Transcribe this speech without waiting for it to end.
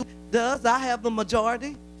does. I have the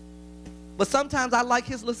majority. But sometimes I like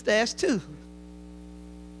his little stash too.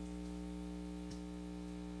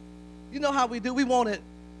 You know how we do. We want it.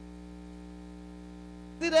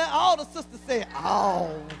 See that? All the sisters say,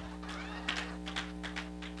 oh.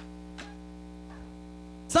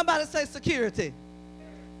 Somebody say security.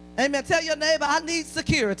 Amen. Tell your neighbor, I need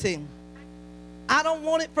security. I don't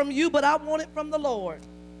want it from you, but I want it from the Lord.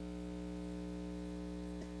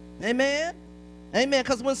 Amen. Amen.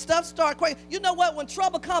 Because when stuff starts crazy, you know what? When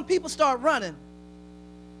trouble comes, people start running.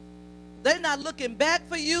 They're not looking back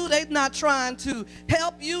for you. They're not trying to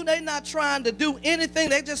help you. They're not trying to do anything.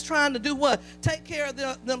 They're just trying to do what? Take care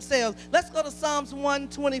of themselves. Let's go to Psalms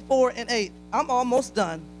 124 and 8. I'm almost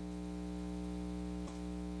done.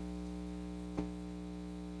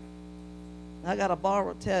 I got a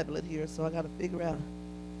borrowed tablet here, so I got to figure out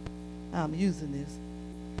how I'm using this.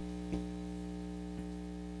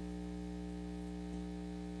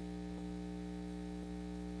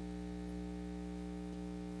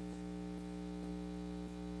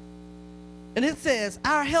 And it says,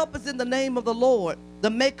 our help is in the name of the Lord,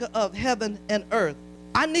 the maker of heaven and earth.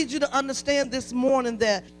 I need you to understand this morning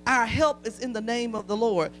that our help is in the name of the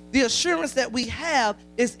Lord. The assurance that we have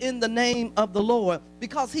is in the name of the Lord,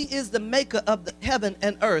 because he is the maker of the heaven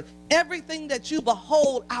and earth. Everything that you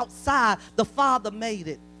behold outside, the Father made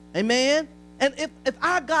it. Amen? And if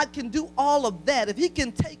our God can do all of that, if he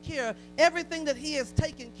can take care of everything that he has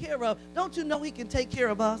taken care of, don't you know he can take care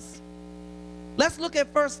of us? Let's look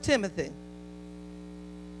at 1 Timothy.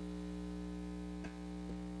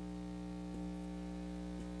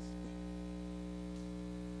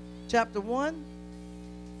 Chapter 1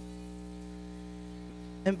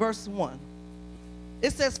 and verse 1.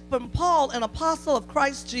 It says, from Paul, an apostle of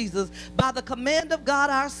Christ Jesus, by the command of God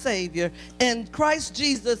our Savior, and Christ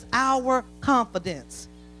Jesus our confidence.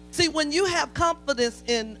 See, when you have confidence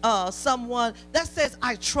in someone, that says,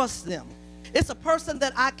 I trust them. It's a person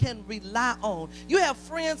that I can rely on. You have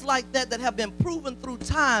friends like that that have been proven through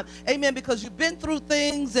time, amen, because you've been through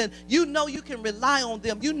things and you know you can rely on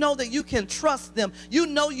them. You know that you can trust them. You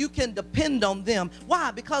know you can depend on them.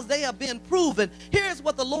 Why? Because they have been proven. Here's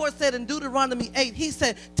what the Lord said in Deuteronomy 8. He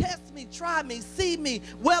said, test me, try me, see me,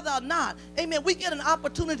 whether or not, amen, we get an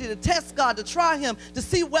opportunity to test God, to try him, to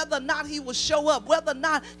see whether or not he will show up, whether or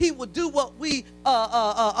not he will do what we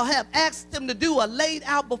have asked him to do or laid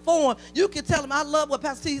out before him. You can tell him, I love what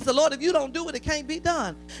Pastor T said, Lord, if you don't do it, it can't be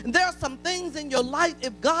done. And there are some things in your life,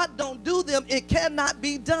 if God don't do them, it cannot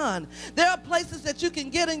be done. There are places that you can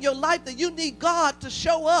get in your life that you need God to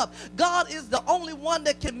show up. God is the only one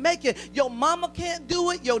that can make it. Your mama can't do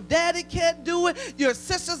it. Your daddy can't do it. Your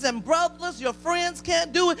sisters and brothers, your friends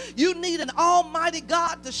can't do it. You need an almighty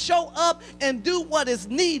God to show up and do what is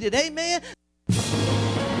needed. Amen.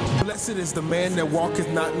 Blessed is the man that walketh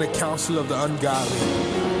not in the counsel of the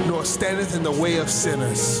ungodly, nor standeth in the way of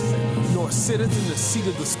sinners, nor sitteth in the seat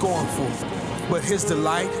of the scornful. But his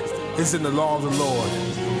delight is in the law of the Lord,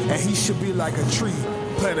 and he shall be like a tree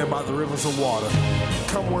planted by the rivers of water.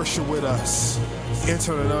 Come worship with us.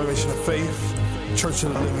 Internal Denomination of Faith, Church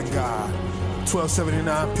of the Living God,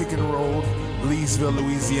 1279 Pickens Road, Leesville,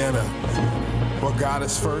 Louisiana, where God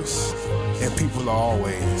is first and people are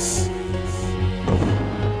always.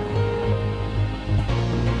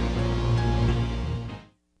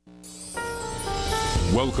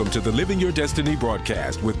 Welcome to the Living Your Destiny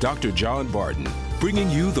broadcast with Dr. John Barton,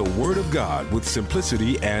 bringing you the Word of God with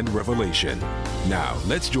simplicity and revelation. Now,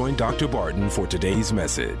 let's join Dr. Barton for today's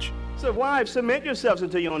message. So, wives, submit yourselves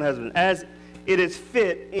unto your own husband as it is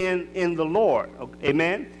fit in the Lord.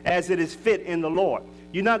 Amen? As it is fit in the Lord.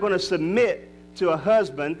 You're not going to submit to a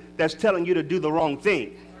husband that's telling you to do the wrong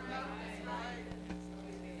thing.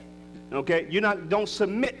 Okay? Don't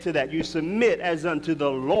submit to that. You submit as unto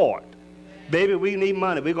the Lord. Baby, we need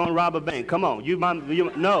money. We're going to rob a bank. Come on.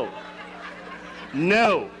 No.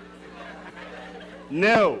 No.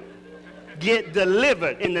 No. Get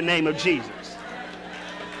delivered in the name of Jesus.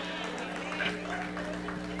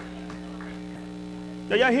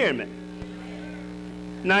 Are y'all hearing me?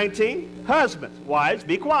 19, husbands, wives,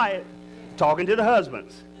 be quiet. Talking to the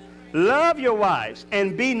husbands. Love your wives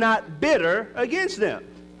and be not bitter against them.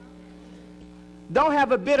 Don't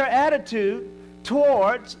have a bitter attitude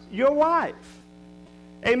towards your wife.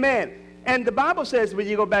 Amen. And the Bible says, when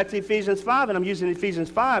you go back to Ephesians 5, and I'm using Ephesians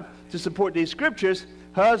 5 to support these scriptures,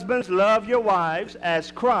 husbands, love your wives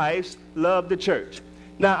as Christ loved the church.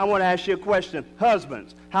 Now, I want to ask you a question.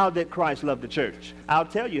 Husbands, how did Christ love the church? I'll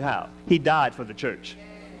tell you how. He died for the church.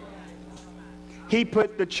 He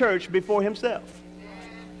put the church before himself.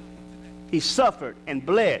 He suffered and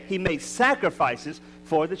bled. He made sacrifices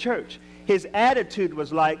for the church. His attitude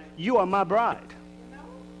was like, you are my bride.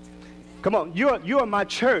 Come on, you are my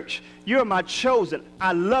church. You are my chosen.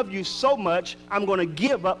 I love you so much, I'm going to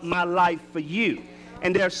give up my life for you.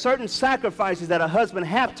 And there are certain sacrifices that a husband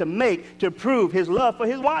have to make to prove his love for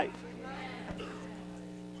his wife.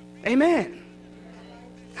 Amen.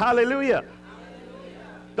 Hallelujah.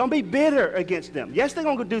 Don't be bitter against them. Yes, they're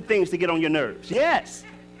going to do things to get on your nerves. Yes.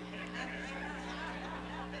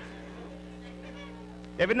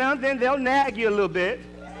 Every now and then they'll nag you a little bit.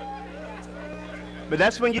 But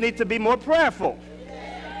that's when you need to be more prayerful.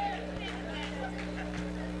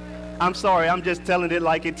 I'm sorry, I'm just telling it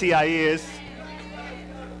like it is.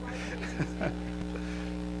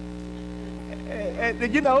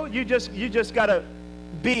 And you know, you just got to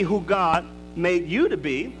be who God made you to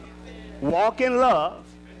be. Walk in love,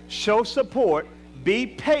 show support, be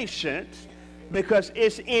patient, because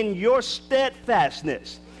it's in your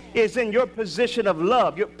steadfastness. It's in your position of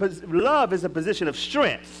love. Love is a position of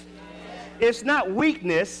strength. It's not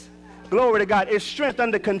weakness, glory to God, it's strength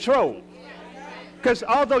under control. Because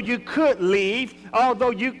although you could leave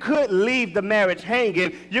the marriage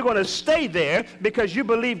hanging, you're going to stay there because you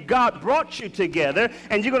believe God brought you together,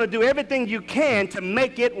 and you're going to do everything you can to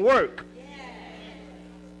make it work.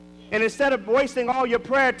 And instead of wasting all your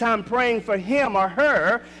prayer time praying for him or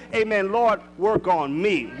her, amen, Lord, work on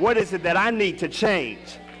me. What is it that I need to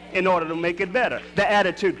change in order to make it better? The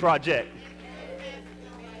attitude project.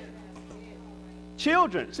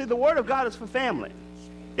 Children, see, the word of God is for family.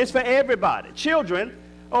 It's for everybody. Children,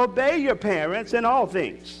 obey your parents in all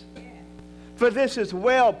things, for this is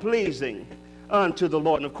well-pleasing unto the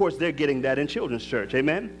Lord. And of course, they're getting that in children's church.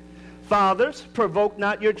 Amen. Fathers, provoke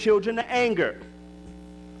not your children to anger,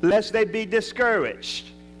 lest they be discouraged.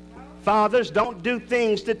 Fathers, don't do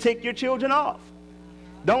things to tick your children off.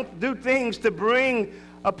 Don't do things to bring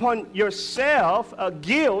upon yourself a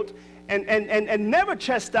guilt, and never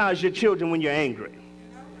chastise your children when you're angry.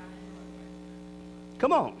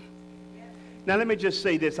 Come on. Now let me just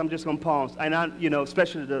say this. I'm just going to pause. And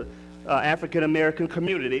especially the African American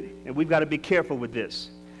community, and we've got to be careful with this.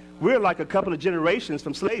 We're like a couple of generations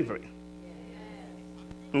from slavery.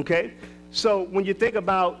 Okay? So when you think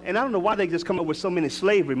about, and I don't know why they just come up with so many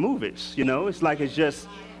slavery movies, it's like it's just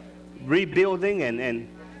rebuilding and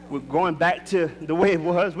we're going back to the way it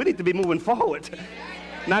was. We need to be moving forward,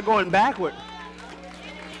 not going backward.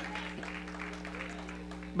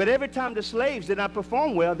 But every time the slaves did not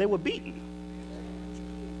perform well, they were beaten.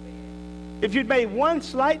 If you'd made one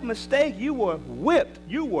slight mistake, you were whipped,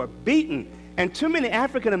 you were beaten. And too many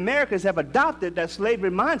African Americans have adopted that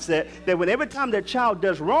slavery mindset that when every time their child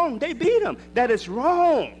does wrong, they beat them. That is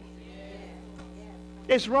wrong.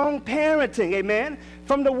 It's wrong parenting, amen,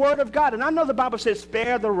 from the word of God. And I know the Bible says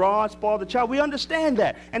spare the rod, spoil the child. We understand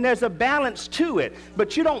that. And there's a balance to it.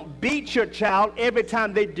 But you don't beat your child every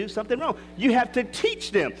time they do something wrong. You have to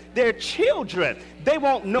teach them. They're children. They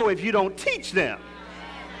won't know if you don't teach them.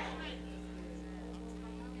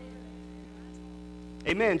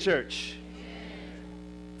 Amen, church.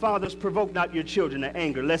 Fathers, provoke not your children to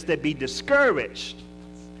anger, lest they be discouraged.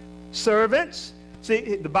 Servants,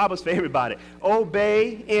 see, the Bible's for everybody.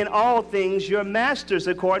 Obey in all things your masters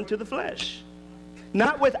according to the flesh,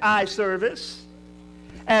 not with eye service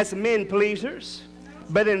as men pleasers,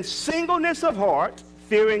 but in singleness of heart,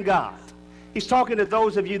 fearing God. He's talking to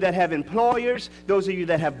those of you that have employers, those of you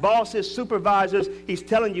that have bosses, supervisors. He's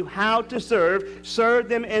telling you how to serve. Serve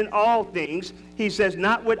them in all things. He says,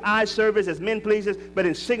 not with eye service as men pleasers, but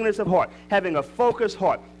in singleness of heart, having a focused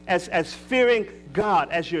heart, as fearing God,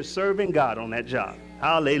 as you're serving God on that job.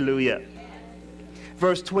 Hallelujah.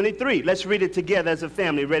 Verse 23, let's read it together as a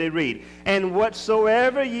family. Ready, read. And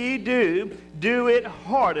whatsoever ye do, do it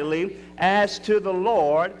heartily as to the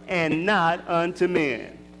Lord and not unto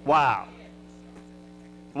men. Wow.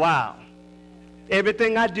 Wow.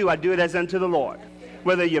 Everything I do it as unto the Lord.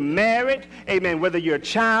 Whether you're married, amen, whether you're a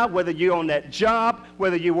child, whether you're on that job,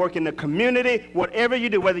 whether you work in the community, whatever you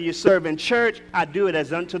do, whether you serve in church, I do it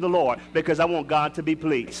as unto the Lord because I want God to be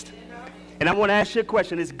pleased. And I want to ask you a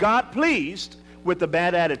question. Is God pleased with a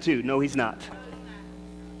bad attitude? No, he's not.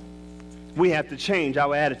 We have to change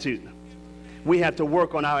our attitude. We have to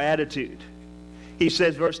work on our attitude. He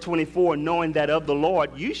says, verse 24, knowing that of the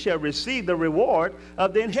Lord you shall receive the reward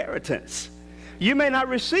of the inheritance. You may not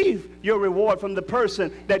receive your reward from the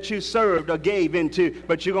person that you served or gave into,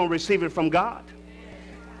 but you're going to receive it from God.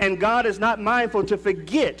 And God is not mindful to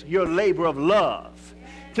forget your labor of love.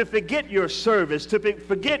 to forget your service, to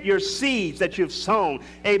forget your seeds that you've sown.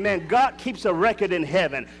 Amen. God keeps a record in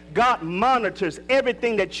heaven. God monitors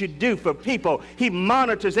everything that you do for people. He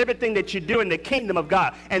monitors everything that you do in the kingdom of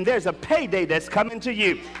God. And there's a payday that's coming to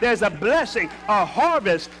you. There's a blessing, a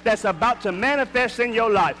harvest that's about to manifest in your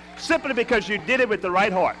life simply because you did it with the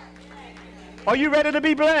right heart. Are you ready to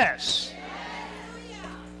be blessed?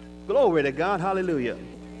 Glory to God. Hallelujah.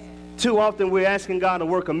 Too often we're asking God to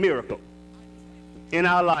work a miracle in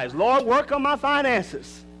our lives. Lord, work on my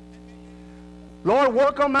finances. Lord,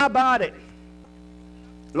 work on my body.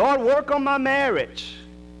 Lord, work on my marriage.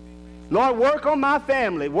 Lord, work on my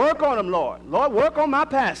family. Work on him, Lord. Lord, work on my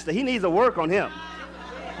pastor. He needs to work on him.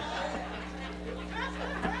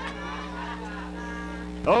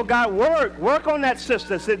 Oh, God, work on that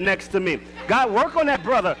sister sitting next to me. God, work on that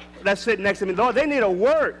brother that's sitting next to me. Lord, they need a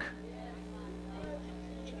work.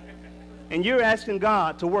 And you're asking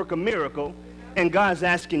God to work a miracle, and God's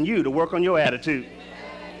asking you to work on your attitude.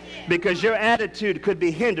 Because your attitude could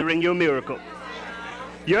be hindering your miracle.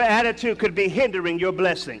 Your attitude could be hindering your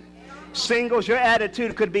blessing. Singles, your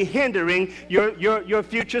attitude could be hindering your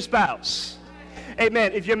future spouse.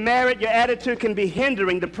 Amen. If you're married, your attitude can be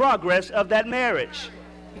hindering the progress of that marriage.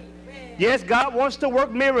 Yes, God wants to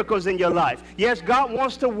work miracles in your life. Yes, God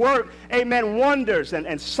wants to work, amen, wonders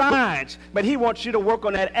and signs. But he wants you to work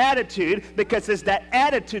on that attitude, because it's that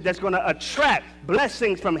attitude that's going to attract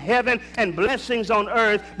blessings from heaven and blessings on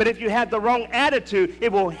earth. But if you have the wrong attitude,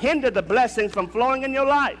 it will hinder the blessings from flowing in your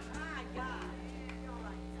life.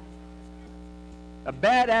 A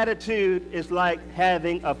bad attitude is like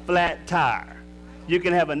having a flat tire. You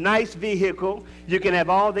can have a nice vehicle, you can have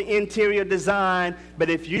all the interior design, but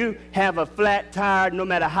if you have a flat tire, no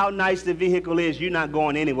matter how nice the vehicle is, you're not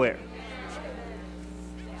going anywhere.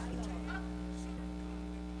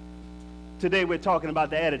 Today we're talking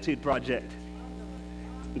about the Attitude Project.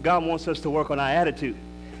 God wants us to work on our attitude.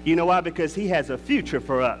 You know why? Because he has a future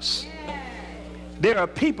for us. There are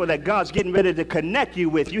people that God's getting ready to connect you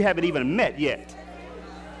with you haven't even met yet.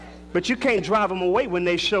 But you can't drive them away when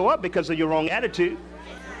they show up because of your wrong attitude.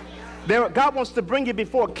 God wants to bring you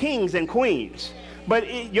before kings and queens,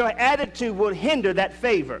 but your attitude will hinder that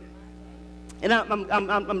favor. And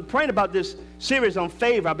I'm praying about this series on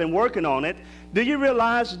favor. I've been working on it. Do you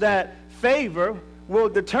realize that favor will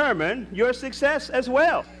determine your success as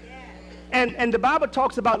well? And the Bible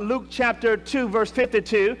talks about Luke chapter 2, verse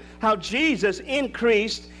 52, how Jesus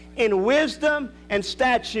increased in wisdom and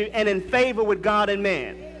stature and in favor with God and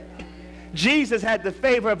man. Jesus had the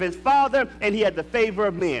favor of his Father, and he had the favor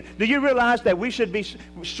of men. Do you realize that we should be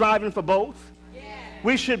striving for both? Yeah.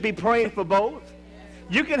 We should be praying for both.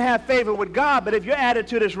 You can have favor with God, but if your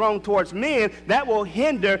attitude is wrong towards men, that will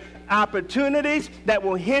hinder opportunities, that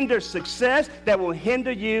will hinder success, that will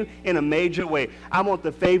hinder you in a major way. I want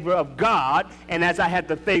the favor of God, and as I have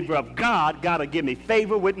the favor of God, God will give me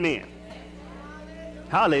favor with men.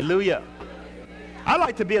 Hallelujah. I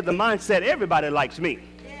like to be of the mindset everybody likes me.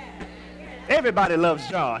 Everybody loves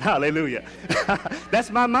John. Hallelujah. That's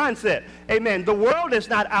my mindset. Amen. The world is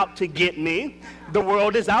not out to get me. The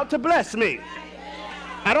world is out to bless me.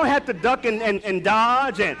 I don't have to duck and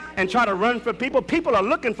dodge and try to run for people. People are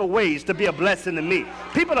looking for ways to be a blessing to me.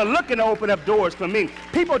 People are looking to open up doors for me.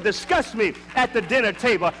 People discuss me at the dinner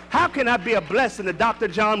table. How can I be a blessing to Dr.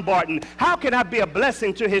 John Barton? How can I be a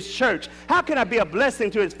blessing to his church? How can I be a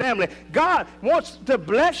blessing to his family? God wants to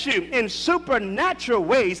bless you in supernatural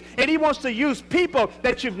ways, and he wants to use people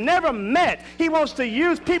that you've never met. He wants to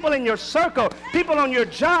use people in your circle, people on your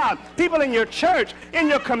job, people in your church, in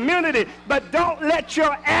your community. But don't let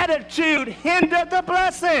your attitude hinder the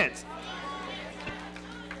blessings.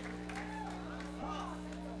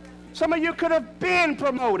 Some of you could have been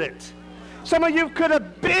promoted. Some of you could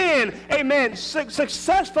have been, amen,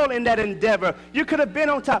 successful in that endeavor. You could have been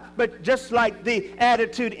on top. But just like the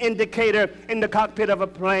attitude indicator in the cockpit of a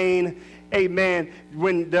plane, amen,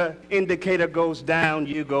 when the indicator goes down,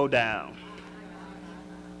 you go down.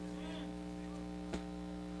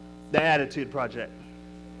 The Attitude Project.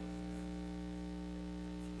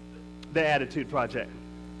 The Attitude Project.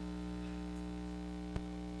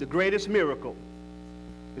 The greatest miracle.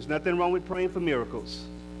 There's nothing wrong with praying for miracles,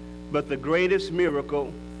 but the greatest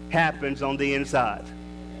miracle happens on the inside.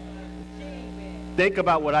 Think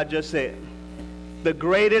about what I just said. The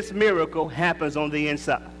greatest miracle happens on the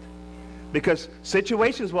inside, because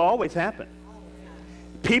situations will always happen.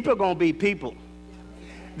 People are going to be people.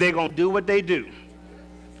 They're going to do what they do.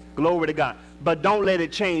 Glory to God. But don't let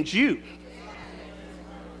it change you.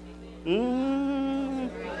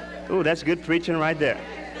 Oh, that's good preaching right there.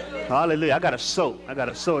 Hallelujah. I got to sow. I got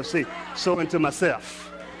to sow and see. Sow into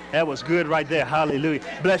myself. That was good right there. Hallelujah.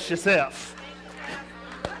 Bless yourself.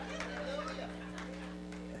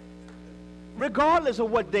 Regardless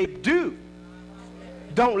of what they do,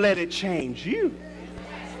 don't let it change you.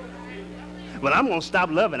 Well, I'm going to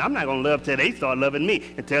stop loving. I'm not going to love till they start loving me.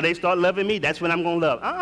 Until they start loving me, that's when I'm going to love.